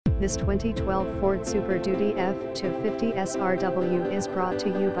This 2012 Ford Super Duty F250 SRW is brought to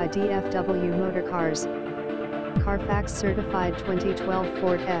you by DFW Motorcars. Carfax certified 2012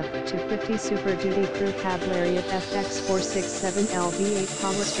 Ford F250 Super Duty Crew Cab Lariat FX467L V8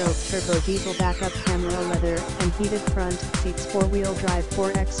 Power-Stroke Turbo Diesel Backup Camera Leather and Heated Front Seats 4-Wheel Drive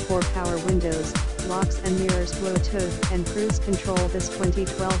 4x4 Power Windows, Locks and Mirrors Bluetooth and Cruise Control. This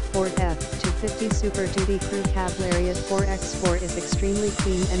 2012 Ford F250 Super Duty Crew Cab Lariat 4x4 is extremely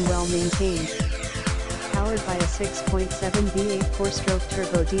clean and well maintained. Powered by a 6.7 V8 4-stroke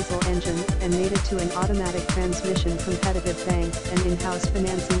turbo diesel engine and mated to an automatic transmission, competitive bank and in-house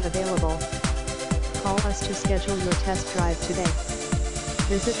financing available. Call us to schedule your test drive today.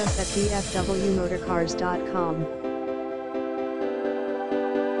 Visit us at dfwmotorcars.com.